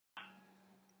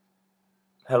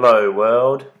Hello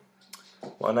world,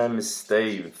 my name is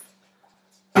Steve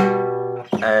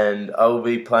and I will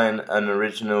be playing an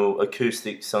original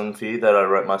acoustic song for you that I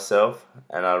wrote myself,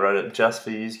 and I wrote it just for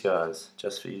you guys,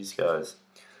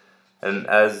 And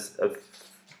as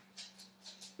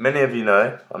many of you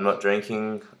know, I'm not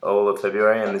drinking all of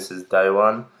February and this is day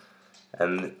one,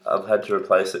 and I've had to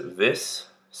replace it with this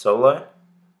solo.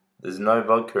 There's no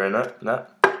vodka in it, no,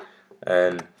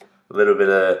 and a little bit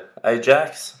of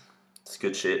Ajax. It's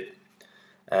good shit.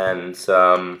 And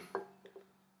some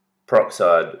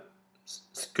peroxide.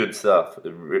 It's good stuff.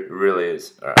 It really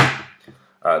is.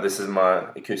 Alright, this is my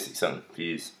acoustic song for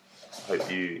you.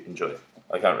 Hope you enjoy.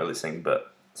 I can't really sing,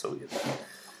 but it's all good.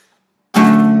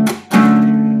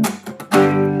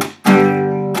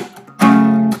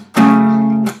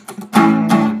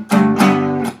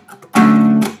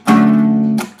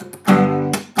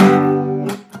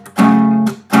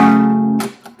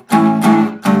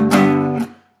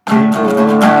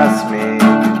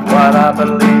 What I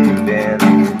believe in,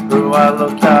 who I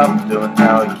look up to, and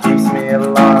how it keeps me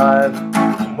alive.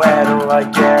 Where do I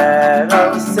get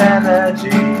all this energy?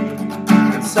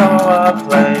 And so I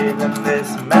play them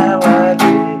this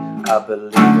melody. I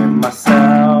believe in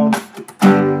myself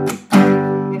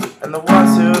and the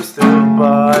ones who stood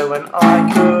by when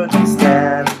I couldn't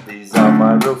stand. These are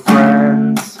my real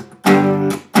friends.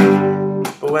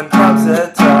 But when times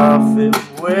are tough, it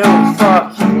will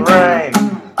fucking rain.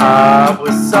 I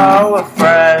was so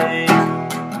afraid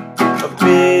of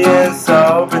being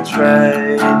so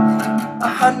betrayed. I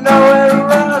had nowhere to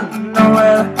run,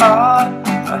 nowhere to hide.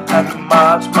 I had to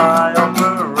march my own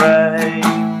parade.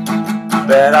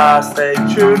 But I stayed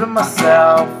true to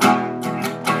myself,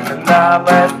 and I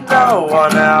let no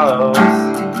one else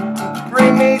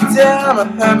bring me down or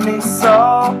hurt me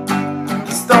so.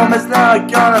 The storm is now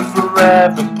gone and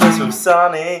forever blissful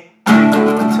sunny.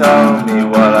 People told me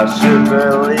what I should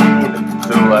believe and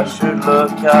who I should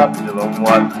look up to and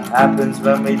what happens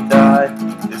when we die.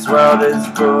 This world is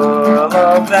full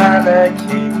of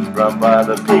anarchy, run by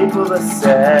the people that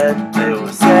said they will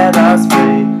set us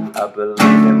free. I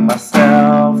believe in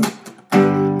myself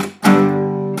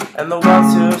and the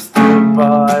ones who stood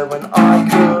by when I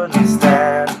couldn't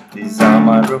stand. These are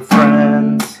my real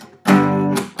friends.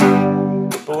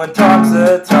 But when times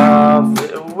are tough,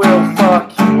 it will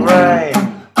fucking rain.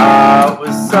 I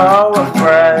was so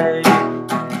afraid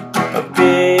of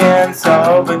being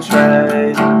so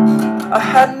betrayed. I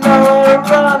had nowhere to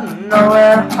run,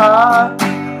 nowhere to hide.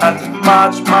 Had to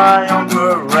march my own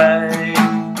parade.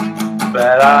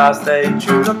 But I stayed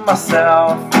true to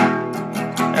myself,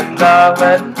 and I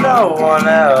let no one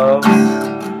else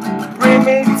bring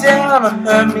me down or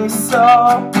hurt me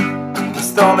so. The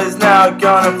storm is now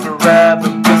gone and forever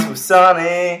blissful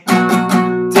sunny.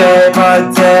 Day by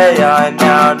day I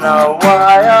now know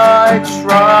why I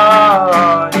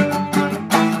try.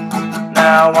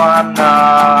 Now I'm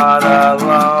not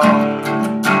alone.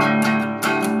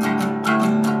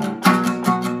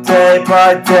 Day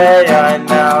by day I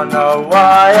now know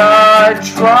why I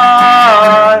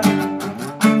try.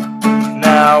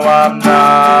 Now I'm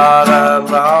not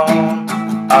alone.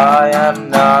 I am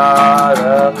not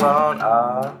alone.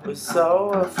 I was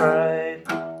so afraid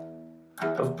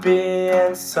of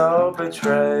being so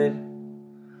betrayed.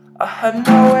 I had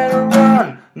nowhere to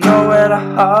run, nowhere to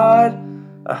hide.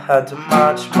 I had to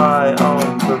march my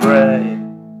own parade.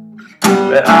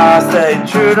 But I stayed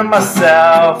true to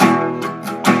myself,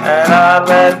 and I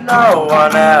let no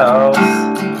one else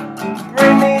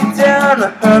bring me down or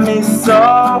hurt me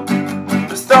so.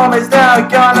 The storm is now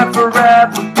gone and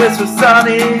forever blissful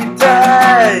sunny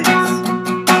days.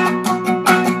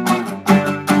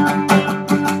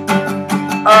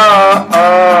 Oh,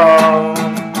 oh.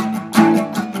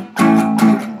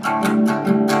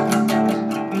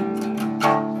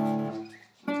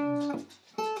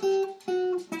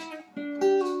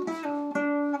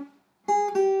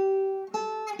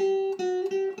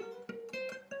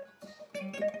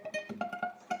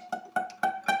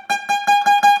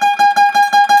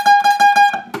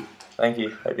 Thank you.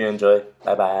 Hope you enjoy.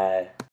 Bye bye.